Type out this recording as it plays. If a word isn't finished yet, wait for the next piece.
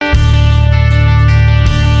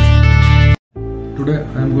Today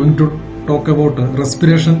I am going to talk about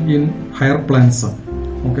respiration in higher plants.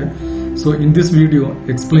 Okay, so in this video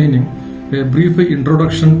explaining a brief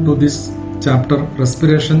introduction to this chapter,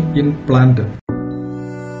 respiration in plant.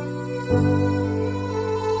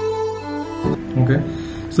 Okay,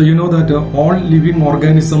 so you know that all living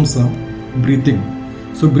organisms are breathing.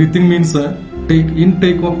 So breathing means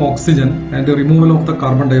intake of oxygen and the removal of the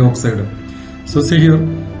carbon dioxide. So see here,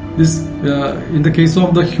 this in the case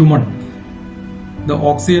of the human, the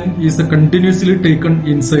oxygen is continuously taken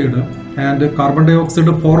inside and carbon dioxide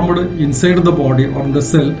formed inside the body or the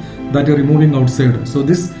cell that are removing outside. So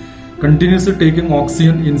this continuously taking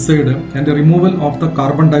oxygen inside and the removal of the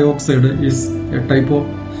carbon dioxide is a type of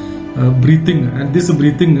breathing, and this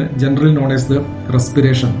breathing generally known as the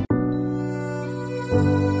respiration.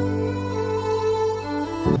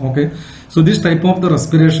 Okay, so this type of the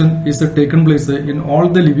respiration is taken place in all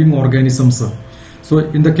the living organisms. So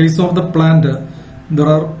in the case of the plant, there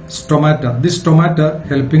are stomata. This stomata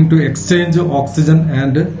helping to exchange oxygen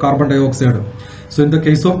and carbon dioxide. So in the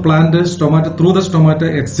case of plant, stomata, through the stomata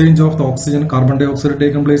exchange of the oxygen, carbon dioxide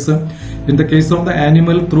taken place. In the case of the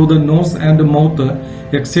animal, through the nose and mouth,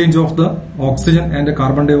 exchange of the oxygen and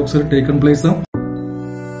carbon dioxide taken place.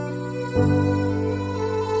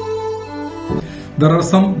 There are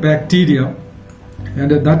some bacteria, and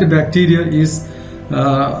that bacteria is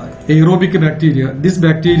aerobic bacteria. This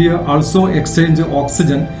bacteria also exchange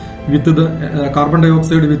oxygen with the carbon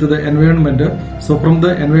dioxide with the environment. So from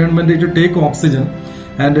the environment it take oxygen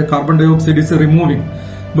and carbon dioxide is removing.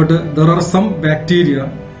 But there are some bacteria.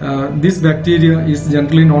 This bacteria is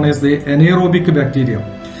generally known as the anaerobic bacteria.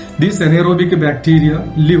 These anaerobic bacteria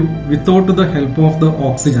live without the help of the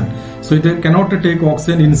oxygen. So it cannot take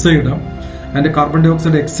oxygen inside, and the carbon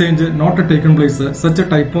dioxide exchange not taken place. Such a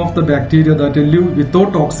type of the bacteria that live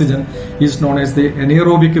without oxygen is known as the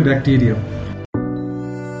anaerobic bacteria.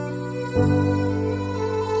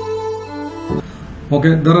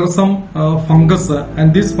 Okay, there are some fungus,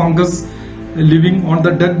 and this fungus living on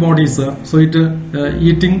the dead bodies. So it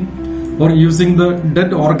eating or using the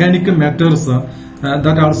dead organic matters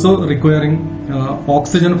that also requiring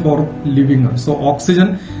oxygen for living. So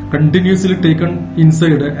oxygen continuously taken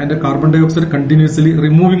inside and the carbon dioxide continuously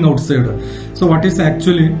removing outside. So what is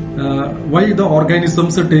actually why the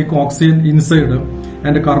organisms take oxygen inside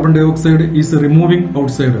and the carbon dioxide is removing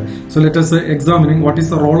outside? So let us examining what is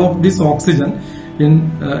the role of this oxygen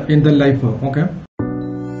in the life. Okay.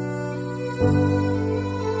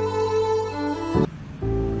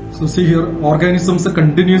 So see here, organisms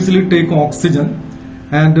continuously take oxygen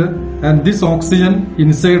and this oxygen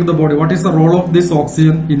inside the body. What is the role of this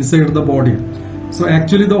oxygen inside the body? So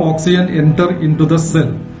actually the oxygen enter into the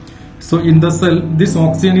cell. So in the cell, this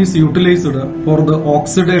oxygen is utilized for the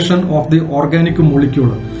oxidation of the organic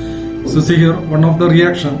molecule. So see here, one of the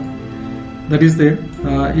reaction that is the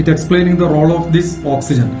it explaining the role of this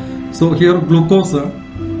oxygen. So here glucose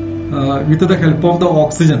with the help of the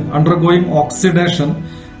oxygen undergoing oxidation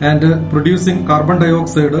and producing carbon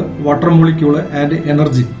dioxide, water molecule and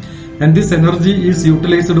energy. And this energy is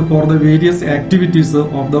utilized for the various activities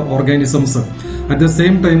of the organisms. At the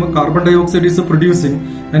same time, carbon dioxide is producing,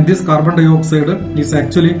 and this carbon dioxide is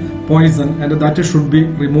actually poison and that should be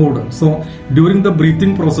removed. So during the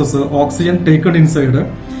breathing process, oxygen taken inside,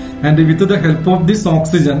 and with the help of this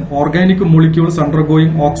oxygen, organic molecules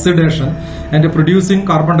undergoing oxidation and producing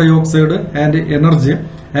carbon dioxide and energy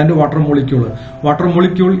and water molecule. Water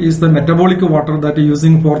molecule is the metabolic water that is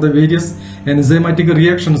using for the various enzymatic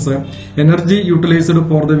reactions. Energy utilized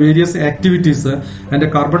for the various activities, and the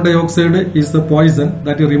carbon dioxide is the poison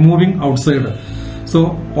that is removing outside.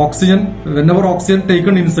 So oxygen, whenever oxygen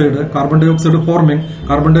taken inside, carbon dioxide forming,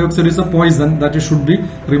 carbon dioxide is a poison that should be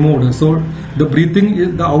removed. So the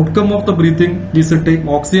breathing, the outcome of the breathing is to take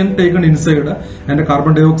oxygen taken inside and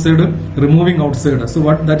carbon dioxide removing outside. So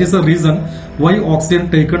that is the reason why oxygen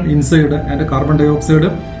taken inside and carbon dioxide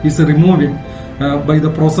is removing by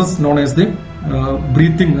the process known as the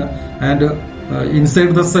breathing, and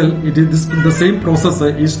inside the cell it is the same process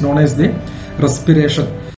is known as the respiration.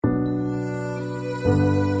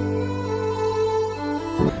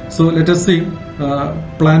 So let us see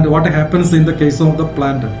plant, what happens in the case of the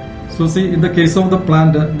plant. So see, in the case of the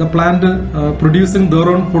plant producing their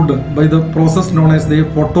own food by the process known as the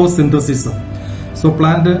photosynthesis. So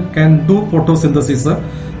plant can do photosynthesis,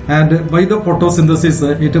 and by the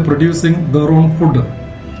photosynthesis it producing their own food.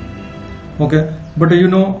 Okay, but you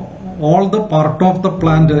know, all the part of the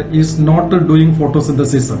plant is not doing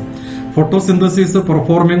photosynthesis. Photosynthesis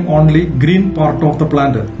performing only green part of the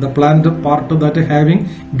plant part that having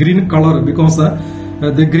green color, because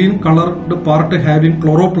the green colored part having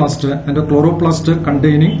chloroplast and a chloroplast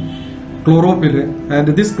containing chlorophyll, and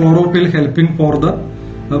this chlorophyll helping for the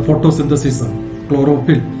photosynthesis.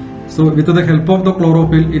 Chlorophyll. So with the help of the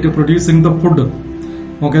chlorophyll, it is producing the food.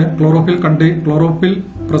 Okay, chlorophyll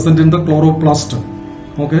present in the chloroplast.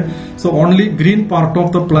 Okay, so only green part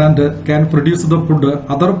of the plant can produce the food,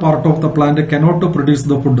 other part of the plant cannot produce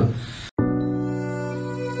the food.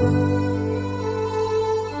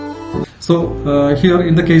 So here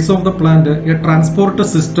in the case of the plant, a transport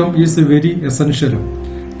system is very essential.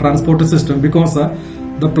 Transport system, because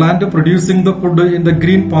the plant producing the food in the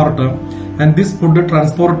green part and this food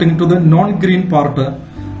transporting to the non-green part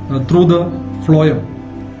through the phloem.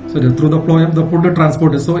 So through the phloem the food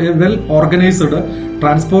transported. So a well organized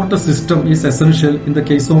transport system is essential in the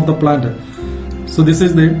case of the plant. So this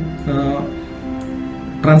is the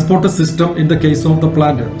transport system in the case of the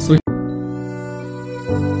plant. So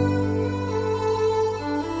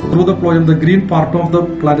through the phloem, the green part of the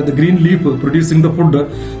plant, the green leaf producing the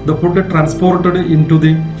food transported into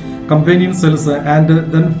the companion cells and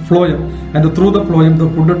then phloem, and through the phloem the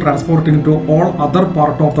food transported into all other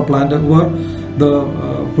part of the plant where the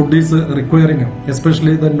food is requiring,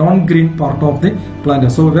 especially the non-green part of the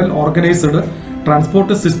plant. So well organized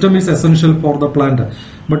transport system is essential for the plant.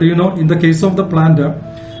 But you know, in the case of the plant,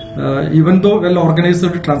 even though well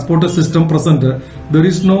organized transport system present, there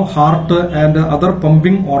is no heart and other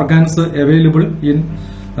pumping organs available in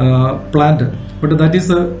plant, but that is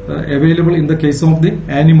available in the case of the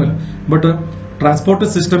animal. But transport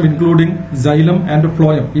system including xylem and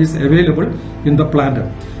phloem is available in the plant.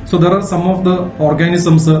 So there are some of the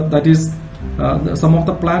organisms that is some of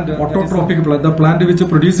the plant, autotrophic plant, the plant which is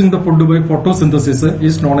producing the food by photosynthesis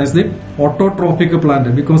is known as the autotrophic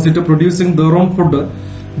plant, because it is producing their own food.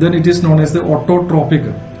 Then it is known as the autotrophic,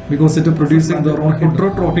 because it is producing their own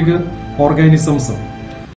heterotrophic organisms.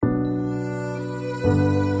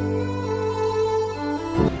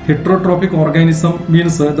 Heterotrophic organism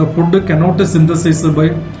means the food cannot synthesize by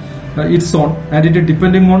its own, and it is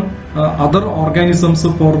depending on other organisms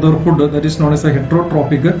for their food. That is known as a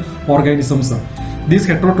heterotrophic organisms. These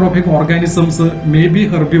heterotrophic organisms may be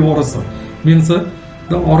herbivorous, means the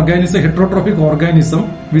heterotrophic organism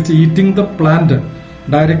which eating the plant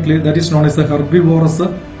directly, that is known as a herbivorous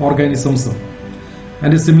organisms.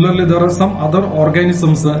 And similarly there are some other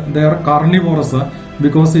organisms, they are carnivorous,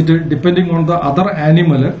 because it is depending on the other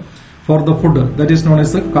animal for the food, that is known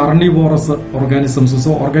as a carnivorous organisms.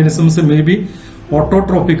 So organisms may be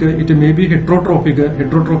autotrophic, it may be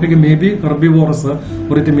heterotrophic may be herbivorous,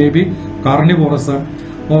 or it may be carnivorous,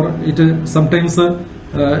 or it sometimes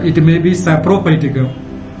it may be saprophytic.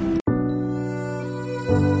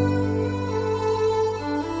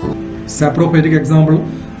 Saprophytic example,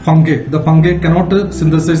 fungi. The fungi cannot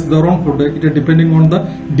synthesize their own food. It is depending on the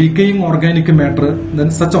decaying organic matter.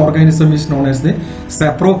 Then such organism is known as the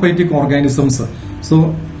saprophytic organisms.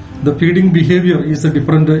 So the feeding behavior is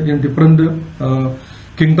different in different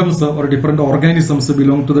kingdoms, or different organisms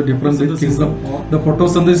belong to the different kingdom. The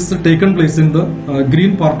photosynthesis is taken place in the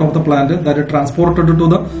green part of the plant, that is transported to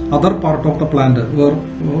the other part of the plant where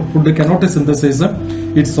food cannot synthesize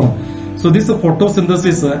its own. So this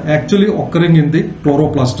photosynthesis actually occurring in the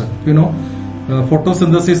chloroplast. You know,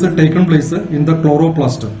 photosynthesis is taken place in the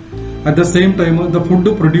chloroplast. At the same time, the food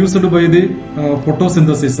produced by the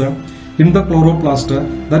photosynthesis in the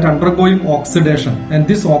chloroplast that undergoing oxidation, and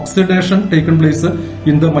this oxidation taken place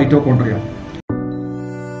in the mitochondria.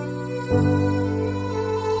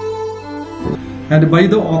 And by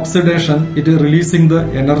the oxidation, it is releasing the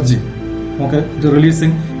energy. Okay, it is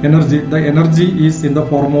releasing energy. The energy is in the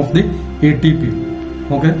form of the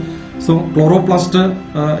ATP. Okay, so chloroplast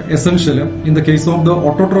essential in the case of the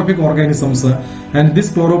autotrophic organisms, and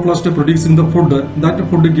this chloroplast producing the food, that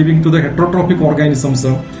food giving to the heterotrophic organisms,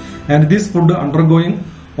 and this food undergoing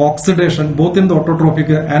oxidation both in the autotrophic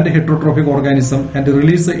and heterotrophic organism, and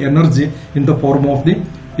release energy in the form of the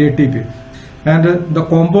ATP. And the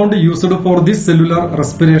compound used for this cellular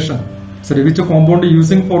respiration, so which compound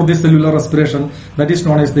using for this cellular respiration, that is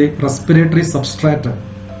known as the respiratory substrate.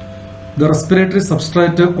 The respiratory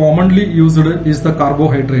substrate commonly used is the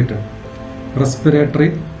carbohydrate.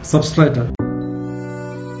 Respiratory substrate.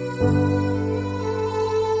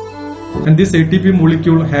 And this ATP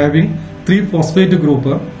molecule having 3-phosphate group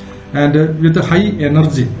and with a high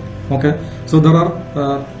energy. Okay, so there are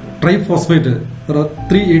triphosphate. There are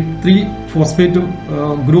three phosphate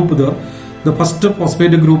group there. The first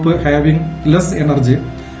phosphate group having less energy,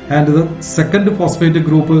 and the second phosphate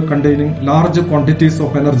group containing large quantities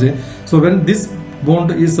of energy. So when this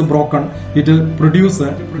bond is broken, it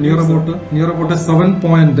produces near about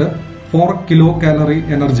 7.5 4 kilocalorie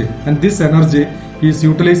energy, and this energy is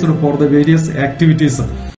utilized for the various activities.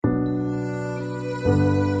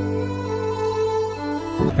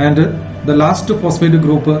 And the last phosphate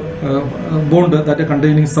group bond that are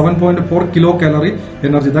containing 7.4 kilocalorie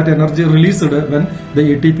energy, that energy released when the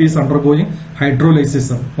ATP is undergoing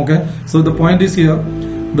hydrolysis. Okay, so the point is here,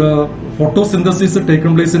 the photosynthesis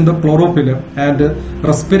taken place in the chlorophyll, and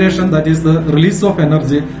respiration, that is the release of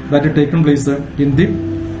energy that is taken place in the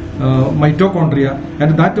mitochondria,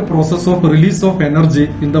 and that process of release of energy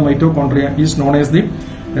in the mitochondria is known as the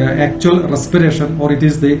actual respiration, or it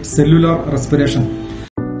is the cellular respiration.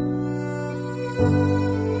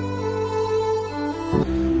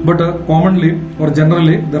 But commonly or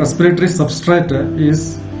generally, the respiratory substrate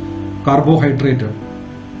is carbohydrate.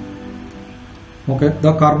 Okay,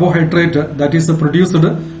 the carbohydrate that is produced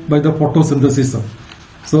by the photosynthesis.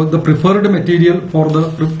 So the preferred material for the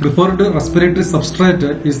preferred respiratory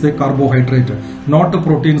substrate is the carbohydrate, not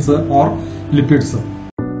proteins or lipids.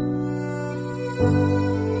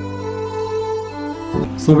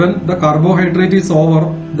 So when the carbohydrate is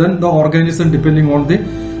over, then the organism depending on the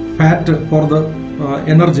fat for the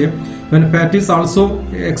energy. When fat is also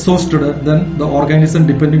exhausted, then the organism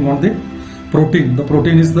depending on the protein. The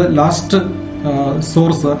protein is the last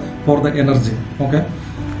source for the energy. Okay,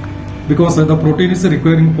 because the protein is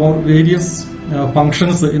requiring for various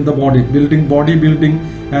functions in the body, body building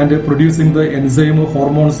and producing the enzyme,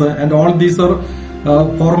 hormones, and all these are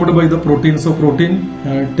formed by the protein. So protein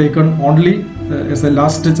taken only as a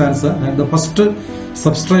last chance, and the first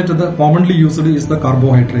substrate that commonly used is the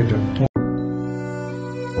carbohydrate.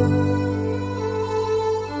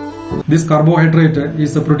 This carbohydrate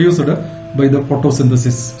is produced by the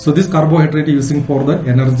photosynthesis. So this carbohydrate using for the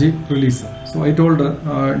energy release. So I told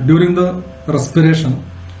during the respiration,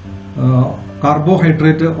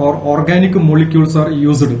 carbohydrate or organic molecules are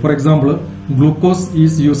used. For example, glucose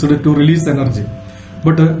is used to release energy.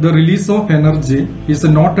 But the release of energy is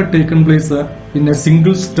not taken place in a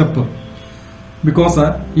single step. Because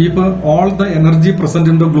if all the energy present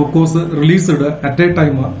in the glucose released at a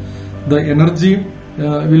time, the energy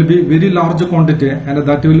will be very large quantity, and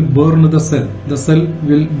that will burn the cell. The cell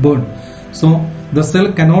will burn. So the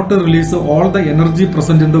cell cannot release all the energy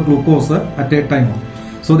present in the glucose at a time.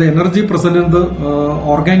 So the energy present in the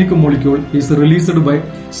organic molecule is released by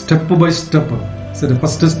step. So the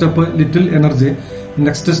first step little energy,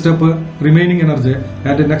 next step remaining energy,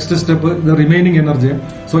 and the next step the remaining energy.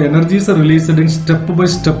 So energy is released in step by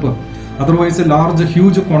step. Otherwise, a large,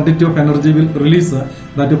 huge quantity of energy will release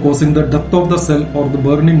that is causing the death of the cell or the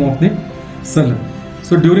burning of the cell.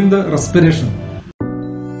 So during the respiration,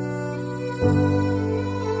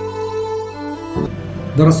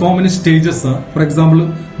 there are so many stages. For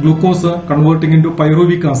example, glucose converting into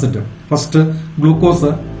pyruvic acid. First, glucose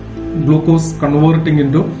converting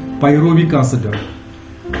into pyruvic acid.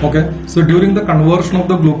 Okay, so during the conversion of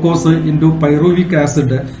the glucose into pyruvic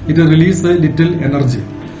acid, it releases a little energy.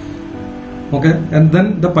 Okay, and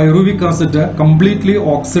then the pyruvic acid completely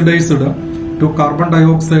oxidized to carbon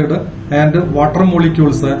dioxide and water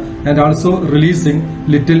molecules, and also releasing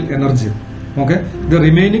little energy. Okay, the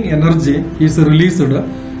remaining energy is released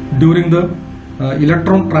during the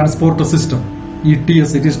electron transport system,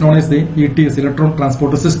 ETS. It is known as the ETS, electron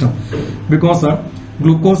transport system, because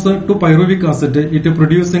glucose to pyruvic acid, it is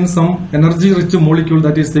producing some energy rich molecule,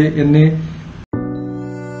 that is the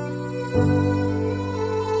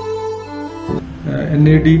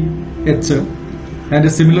NADH,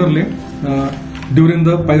 and similarly during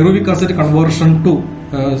the pyruvic acid conversion to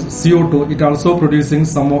CO2, it also producing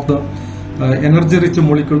some of the energy rich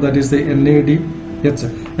molecule, that is the NADH,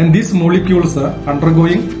 and these molecules are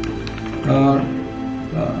undergoing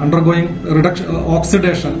reduction,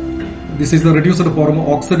 oxidation. This is the reduced form of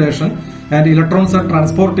oxidation, and electrons are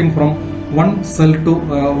transporting from one cell to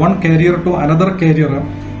one carrier to another carrier,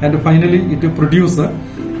 and finally it produces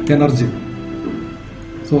energy.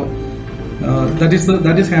 So that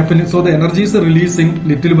is happening. So the energy is releasing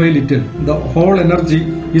little by little. The whole energy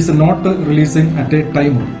is not releasing at a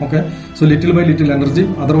time. Okay, so little by little energy.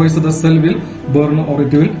 Otherwise, the cell will burn, or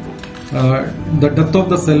it will the death of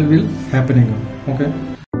the cell will happening. Okay.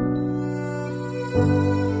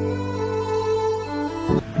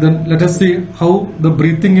 Then let us see how the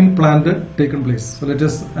breathing in plant taken place. So let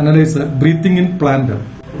us analyze breathing in plant.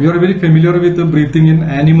 We are very familiar with the breathing in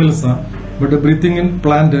animals, but the breathing in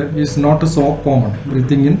plant is not so common.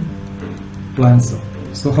 Breathing in plants.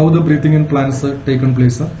 So how the breathing in plants taken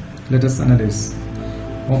place? Let us analyze.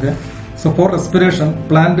 Okay. So for respiration,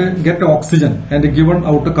 plant get oxygen and given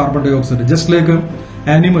out carbon dioxide. Just like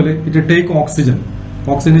animal, it take oxygen.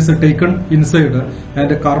 oxygen is taken inside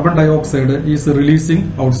and carbon dioxide is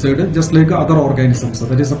releasing outside, just like other organisms. So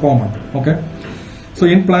that is a common. Okay. So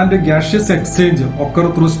in plant, gaseous exchange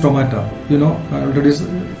occur through stomata. You know, I already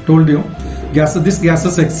told you, this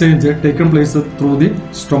gaseous exchange taken place through the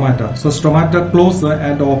stomata. So stomata close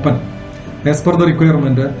and open as per the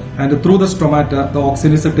requirement, and through the stomata the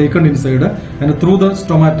oxygen is taken inside, and through the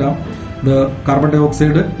stomata the carbon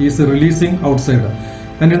dioxide is releasing outside.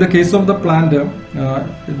 And in the case of the plant,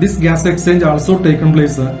 this gas exchange also taken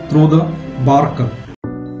place through the bark.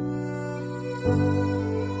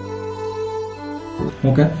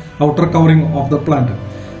 Okay, outer covering of the plant,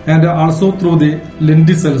 and also through the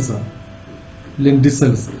lenticels.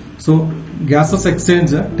 So gases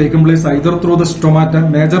exchange taken place either through the stomata,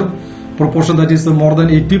 major proportion, that is more than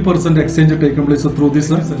 80% exchange taken place through this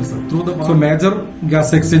cells, through the, so major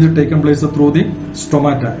gas exchange taken place through the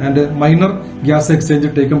stomata, and minor gas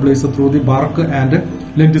exchange taken place through the bark and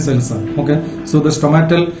lenticels. Okay, so the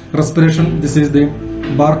stomatal respiration, this is the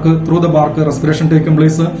bark, through the bark respiration taken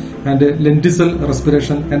place, and lenticel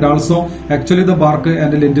respiration, and also actually the bark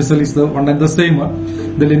and lenticel is the one and the same.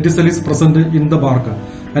 The lenticel is present in the bark.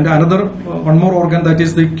 And another one more organ, that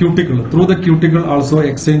is the cuticle. Through the cuticle also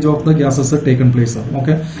exchange of the gases are taken place.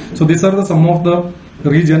 Okay, so these are the some of the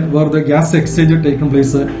region where the gas exchange taken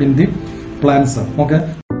place in the plants. Okay,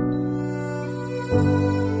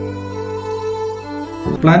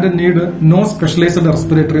 plant need no specialized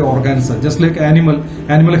respiratory organs, just like animal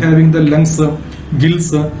having the lungs,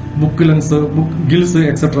 gills, book lungs, gills,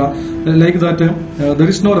 etc. Like that, there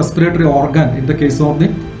is no respiratory organ in the case of the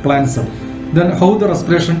plants. Then how the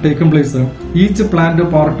respiration taken place? Each plant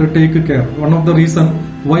part take care. One of the reason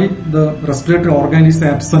why the respiratory organ is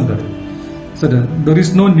absent. So there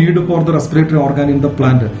is no need for the respiratory organ in the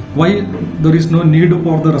plant. Why there is no need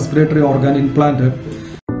for the respiratory organ in plant?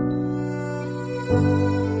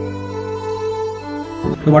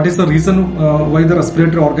 So what is the reason why the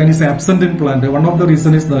respiratory organ is absent in plant? One of the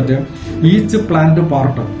reason is that each part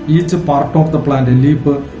of the plant, leaf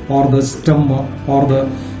or the stem or the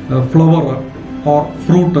flower or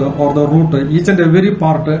fruit or the root, each and every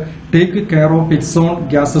part take care of its own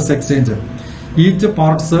gases exchange. Each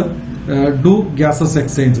parts do gases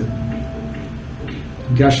exchange,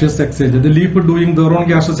 gaseous exchange. The leaf doing their own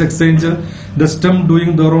gaseous exchange, the stem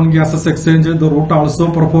doing their own gaseous exchange, the root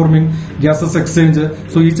also performing gaseous exchange.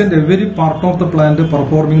 So each and every part of the plant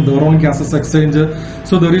performing their own gaseous exchange.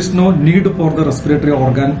 So there is no need for the respiratory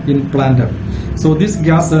organ in plant. So this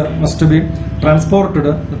gas must be transported.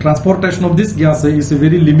 The transportation of this gas is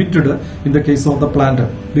very limited in the case of the plant,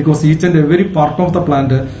 because each and every part of the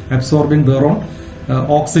plant absorbing their own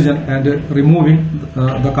oxygen and removing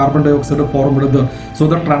the carbon dioxide formed there. So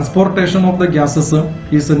the transportation of the gases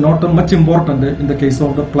is not much important in the case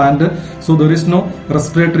of the plant. So there is no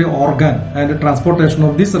respiratory organ, and transportation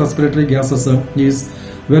of these respiratory gases is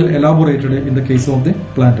well elaborated in the case of the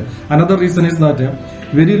plant. Another reason is that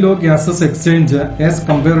very low gases exchange as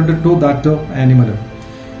compared to that of animal.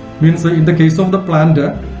 Means in the case of the plant,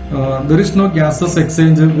 there is no gases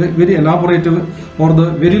exchange, very elaborate or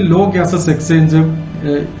the very low gases exchange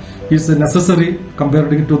is necessary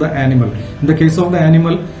compared to the animal. In the case of the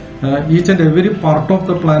animal, each and every part of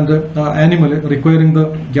the plant animal requiring the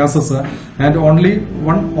gases, and only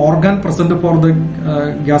one organ present for the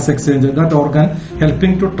gas exchange, that organ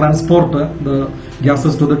helping to transport the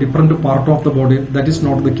gases to the different part of the body. That is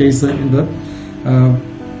not the case in the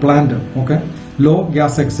plant. Okay, low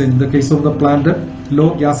gas exchange. In the case of the plant,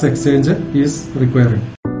 low gas exchange is required.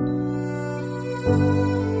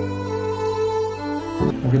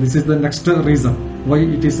 Okay, this is the next reason why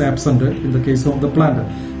it is absent in the case of the plant.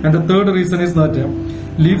 And the third reason is that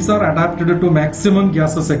leaves are adapted to maximum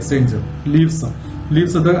gases exchange. Leaves,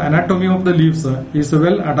 the anatomy of the leaves is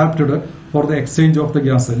well adapted for the exchange of the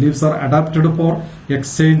gas. Leaves are adapted for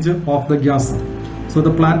exchange of the gas. So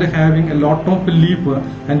the plant having a lot of leaf,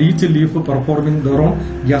 and each leaf performing their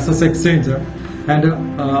own gases exchange,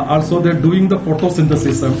 and also they are doing the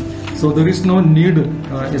photosynthesis. So there is no need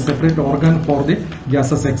a separate organ for the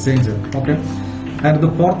gases exchange. Okay, and the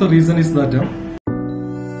fourth reason is that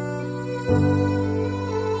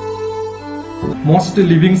most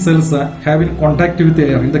living cells have in contact with the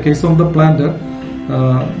air. In the case of the plant,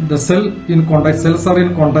 the cells are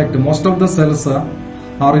in contact. Most of the cells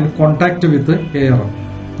are in contact with the air.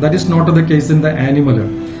 That is not the case in the animal.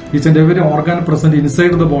 Each and every organ present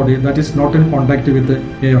inside the body, that is not in contact with the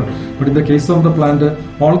air. But in the case of the plant,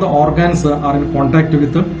 all the organs are in contact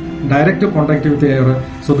with direct contact with the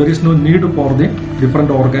air. So there is no need for the different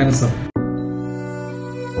organs.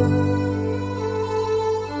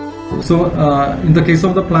 So in the case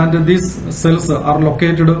of the plant, these cells are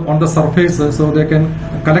located on the surface, so they can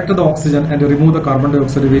collect the oxygen and remove the carbon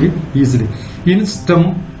dioxide very easily. In stem,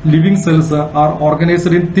 living cells are organized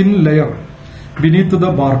in thin layer beneath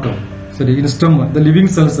the bark. So in stem, the living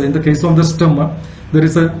cells, in the case of the stem, there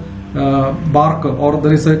is a bark or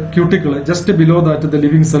there is a cuticle just below that the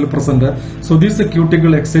living cell present. So this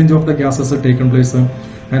cuticle exchange of the gases are taken place,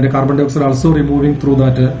 and the carbon dioxide also removing through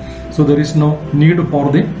that. So there is no need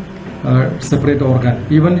for the separate organ.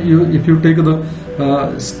 Even if you take the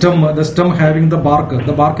stem having the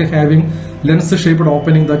bark having lens-shaped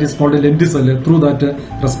opening, that is called a lenticel. Through that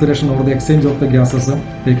respiration or the exchange of the gases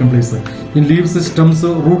taken place. In leaves, stems,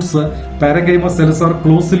 roots, parenchyma cells are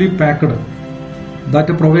closely packed that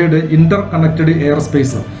provide interconnected air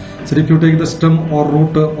space. So if you take the stem or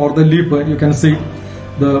root or the leaf, you can see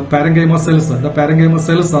the parenchyma cells. The parenchyma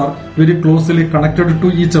cells are very closely connected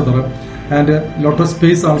to each other, and a lot of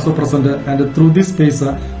space also present, and through this space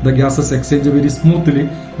the gases exchange very smoothly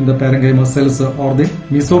in the parenchyma cells or the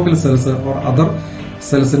mesophyll cells or other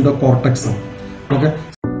cells in the cortex. Okay.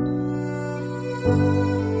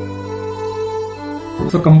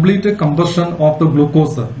 So complete combustion of the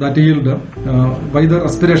glucose that yield by the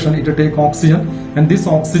respiration, it take oxygen, and this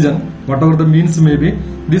oxygen, whatever the means may be,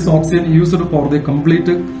 this oxygen used for the complete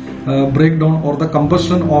breakdown or the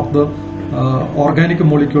combustion of the organic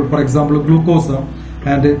molecule, for example glucose,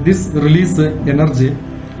 and this release energy.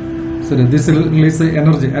 So this release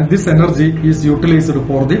energy, and this energy is utilized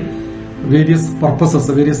for the various purposes,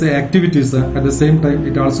 various activities. At the same time,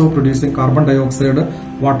 it also producing carbon dioxide,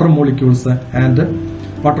 water molecules, and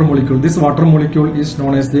water molecule. This water molecule is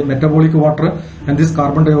known as the metabolic water, and this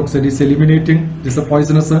carbon dioxide is eliminating this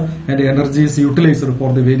poisonous, and energy is utilized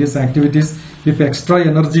for the various activities. If extra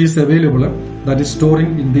energy is available, that is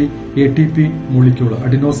storing in the ATP molecule,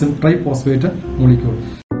 adenosine triphosphate molecule.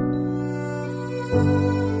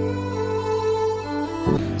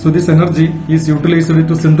 So this energy is utilized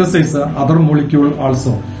to synthesize other molecule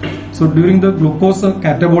also. So during the glucose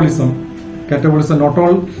catabolism,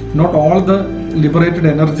 not all the liberated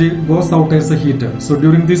energy goes out as a heat. So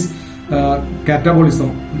during this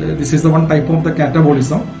catabolism, this is the one type of the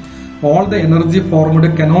catabolism, all the energy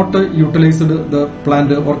formed cannot utilize the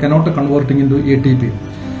plant or cannot converting into ATP.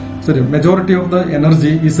 So the majority of the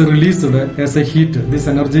energy is released as a heat. This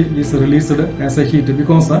energy is released as a heat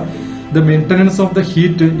because the maintenance of the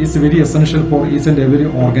heat is very essential for each and every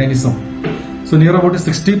organism. So near about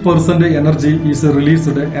 60% energy is released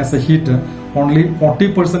as a heat. Only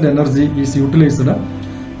 40% energy is utilized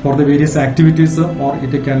for the various activities, or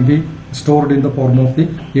it can be stored in the form of the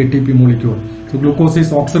ATP molecule. So glucose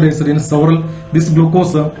is oxidized in several. This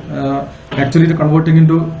glucose actually converting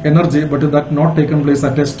into energy, but that not taken place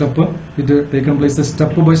at a step. It taken place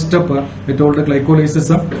step by step. We told the glycolysis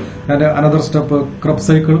and another step Krebs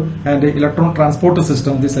cycle and electron transport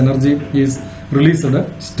system. This energy is released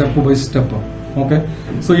step by step. Okay.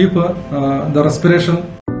 So if the respiration,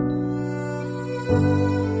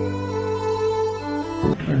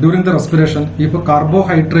 during the respiration, if a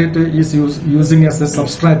carbohydrate is using as a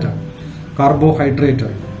substrate,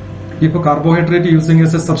 if a carbohydrate using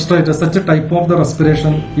as a substrate, such a type of the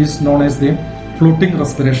respiration is known as the floating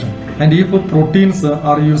respiration. And if proteins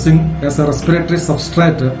are using as a respiratory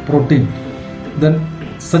substrate protein, then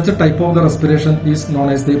such a type of the respiration is known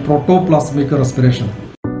as the protoplasmic respiration.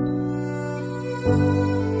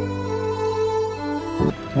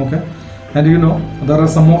 Okay. And you know, there are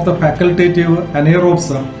some of the facultative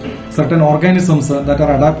anaerobes, certain organisms that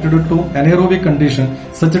are adapted to anaerobic condition.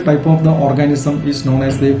 Such a type of the organism is known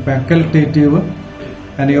as the facultative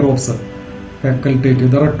anaerobes. Facultative.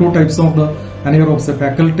 There are two types of the anaerobes: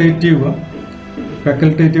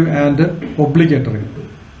 facultative and obligatory.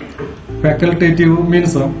 Facultative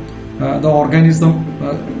means the organism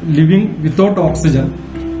living without oxygen,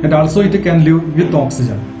 and also it can live with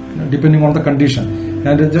oxygen depending on the condition.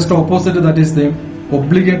 And just opposite, that is the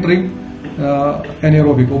obligatory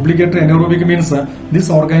anaerobic. Obligatory anaerobic means these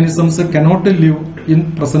organisms cannot live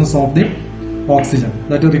in presence of the oxygen.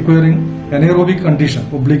 That is requiring anaerobic condition,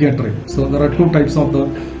 obligatory. So there are two types of the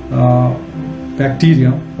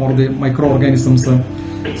bacteria or the microorganisms.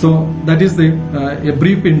 So that is the a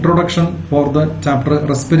brief introduction for the chapter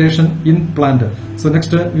respiration in plant. So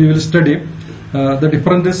next we will study the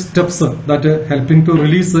different steps that helping to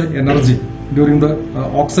release energy during the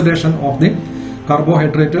oxidation of the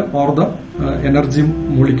carbohydrate or the energy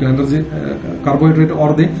molecule, carbohydrate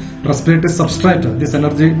or the respiratory substrate. This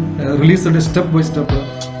energy released step by step.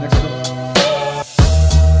 Next